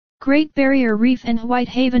Great Barrier Reef and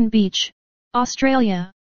Whitehaven Beach,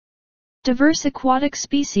 Australia. Diverse aquatic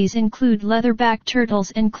species include leatherback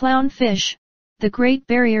turtles and clownfish. The Great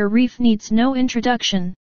Barrier Reef needs no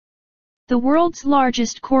introduction. The world's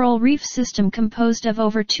largest coral reef system composed of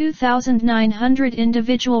over 2,900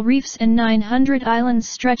 individual reefs and 900 islands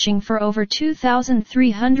stretching for over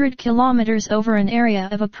 2,300 kilometers over an area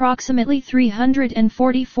of approximately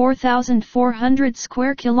 344,400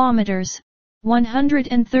 square kilometers,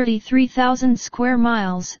 133,000 square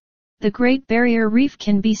miles. The Great Barrier Reef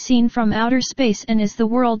can be seen from outer space and is the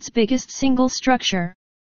world's biggest single structure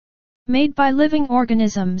made by living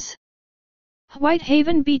organisms.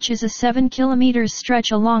 Whitehaven Beach is a 7 km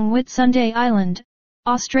stretch along Whitsunday Island,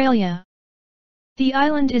 Australia. The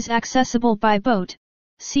island is accessible by boat,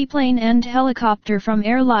 seaplane and helicopter from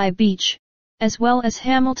Airlie Beach, as well as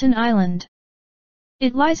Hamilton Island.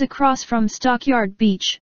 It lies across from Stockyard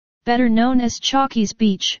Beach, better known as Chalkies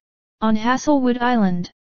Beach, on Hasselwood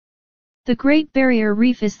Island. The Great Barrier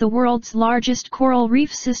Reef is the world's largest coral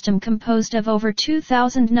reef system composed of over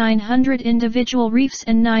 2,900 individual reefs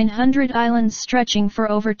and 900 islands stretching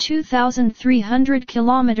for over 2,300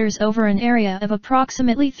 kilometers over an area of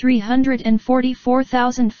approximately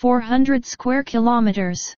 344,400 square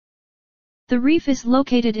kilometers. The reef is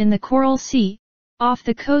located in the Coral Sea, off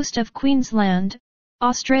the coast of Queensland,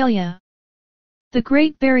 Australia. The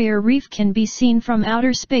Great Barrier Reef can be seen from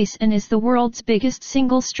outer space and is the world's biggest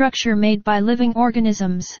single structure made by living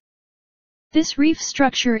organisms. This reef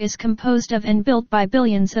structure is composed of and built by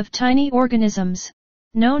billions of tiny organisms,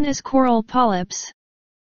 known as coral polyps.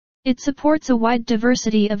 It supports a wide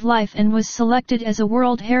diversity of life and was selected as a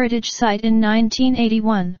World Heritage Site in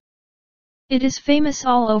 1981. It is famous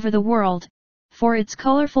all over the world for its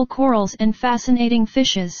colorful corals and fascinating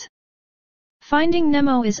fishes. Finding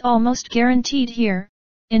Nemo is almost guaranteed here.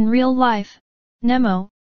 In real life, Nemo,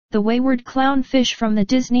 the wayward clownfish from the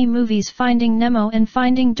Disney movies Finding Nemo and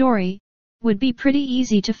Finding Dory, would be pretty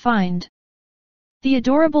easy to find. The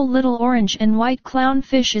adorable little orange and white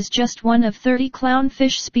clownfish is just one of 30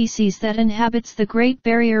 clownfish species that inhabits the Great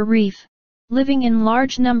Barrier Reef, living in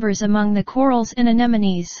large numbers among the corals and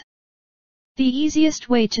anemones. The easiest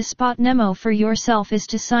way to spot Nemo for yourself is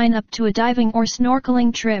to sign up to a diving or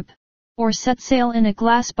snorkeling trip, or set sail in a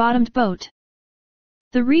glass-bottomed boat.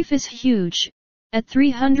 The reef is huge. At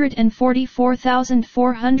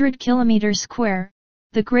 344,400 kilometers square,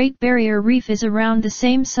 the Great Barrier Reef is around the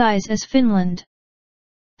same size as Finland.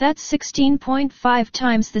 That's 16.5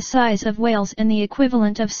 times the size of Wales and the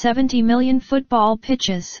equivalent of 70 million football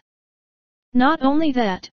pitches. Not only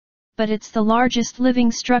that, but it's the largest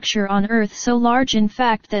living structure on Earth, so large in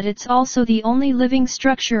fact that it's also the only living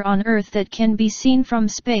structure on Earth that can be seen from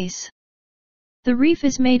space. The reef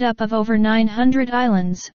is made up of over 900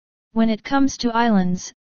 islands. When it comes to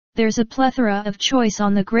islands, there's a plethora of choice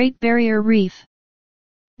on the Great Barrier Reef.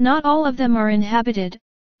 Not all of them are inhabited,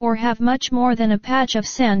 or have much more than a patch of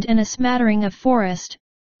sand and a smattering of forest,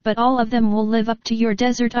 but all of them will live up to your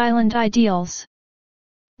desert island ideals.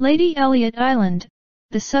 Lady Elliot Island,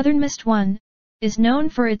 the southernmost one, is known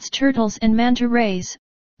for its turtles and manta rays,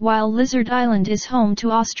 while Lizard Island is home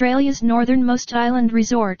to Australia's northernmost island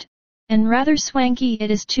resort, and rather swanky it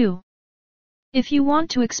is too. If you want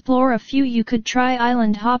to explore a few, you could try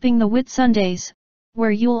island hopping the Whitsundays,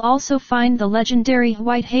 where you'll also find the legendary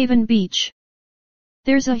Whitehaven Beach.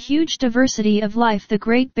 There's a huge diversity of life. The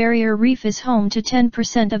Great Barrier Reef is home to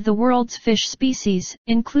 10% of the world's fish species,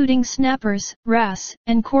 including snappers, wrasse,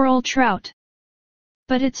 and coral trout.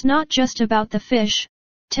 But it's not just about the fish.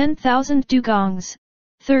 10,000 dugongs,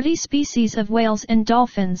 30 species of whales and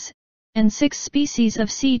dolphins, and 6 species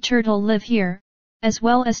of sea turtle live here, as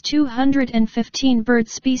well as 215 bird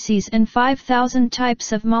species and 5,000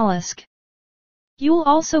 types of mollusk. You'll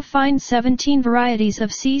also find 17 varieties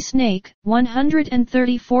of sea snake,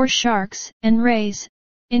 134 sharks and rays,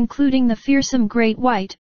 including the fearsome great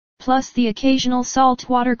white, plus the occasional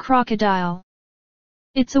saltwater crocodile.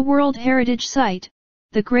 It's a World Heritage Site.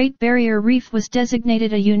 The Great Barrier Reef was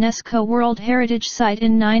designated a UNESCO World Heritage Site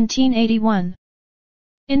in 1981.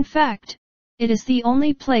 In fact, it is the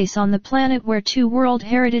only place on the planet where 2 World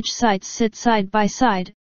Heritage Sites sit side by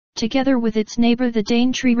side, together with its neighbor the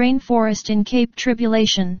Daintree Rainforest in Cape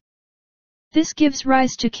Tribulation. This gives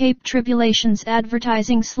rise to Cape Tribulation's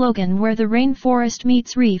advertising slogan, where the rainforest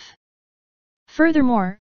meets reef.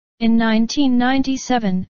 Furthermore, in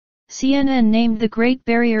 1997, CNN named the Great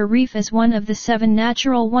Barrier Reef as one of the 7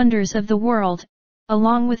 natural wonders of the world,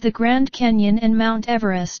 along with the Grand Canyon and Mount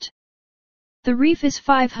Everest. The reef is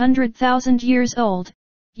 500,000 years old.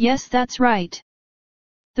 Yes, that's right.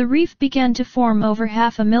 The reef began to form over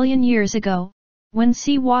 500,000 years ago, when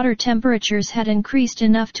seawater temperatures had increased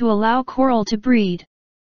enough to allow coral to breed.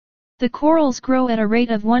 The corals grow at a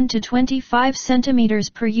rate of 1 to 25 centimeters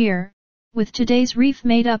per year, with today's reef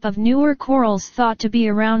made up of newer corals thought to be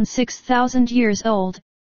around 6,000 years old,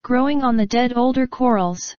 growing on the dead older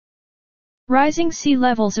corals. Rising sea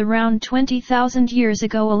levels around 20,000 years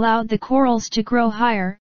ago allowed the corals to grow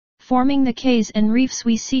higher, forming the cays and reefs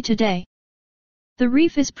we see today. The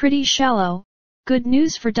reef is pretty shallow. Good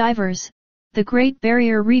news for divers, the Great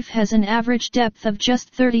Barrier Reef has an average depth of just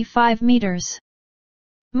 35 meters.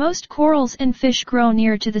 Most corals and fish grow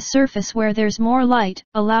near to the surface where there's more light,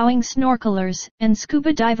 allowing snorkelers and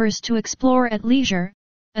scuba divers to explore at leisure,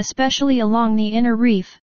 especially along the inner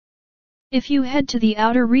reef. If you head to the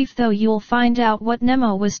outer reef though, you'll find out what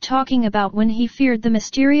Nemo was talking about when he feared the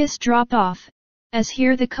mysterious drop-off, as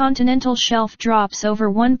here the continental shelf drops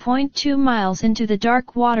over 1.2 miles into the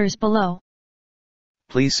dark waters below.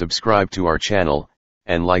 Please subscribe to our channel,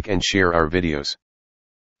 and like and share our videos.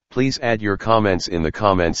 Please add your comments in the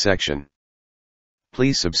comment section.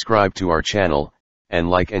 Please subscribe to our channel, and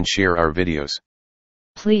like and share our videos.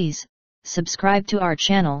 Please, subscribe to our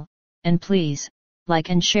channel, and please, like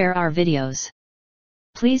and share our videos.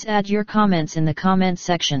 Please add your comments in the comment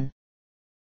section.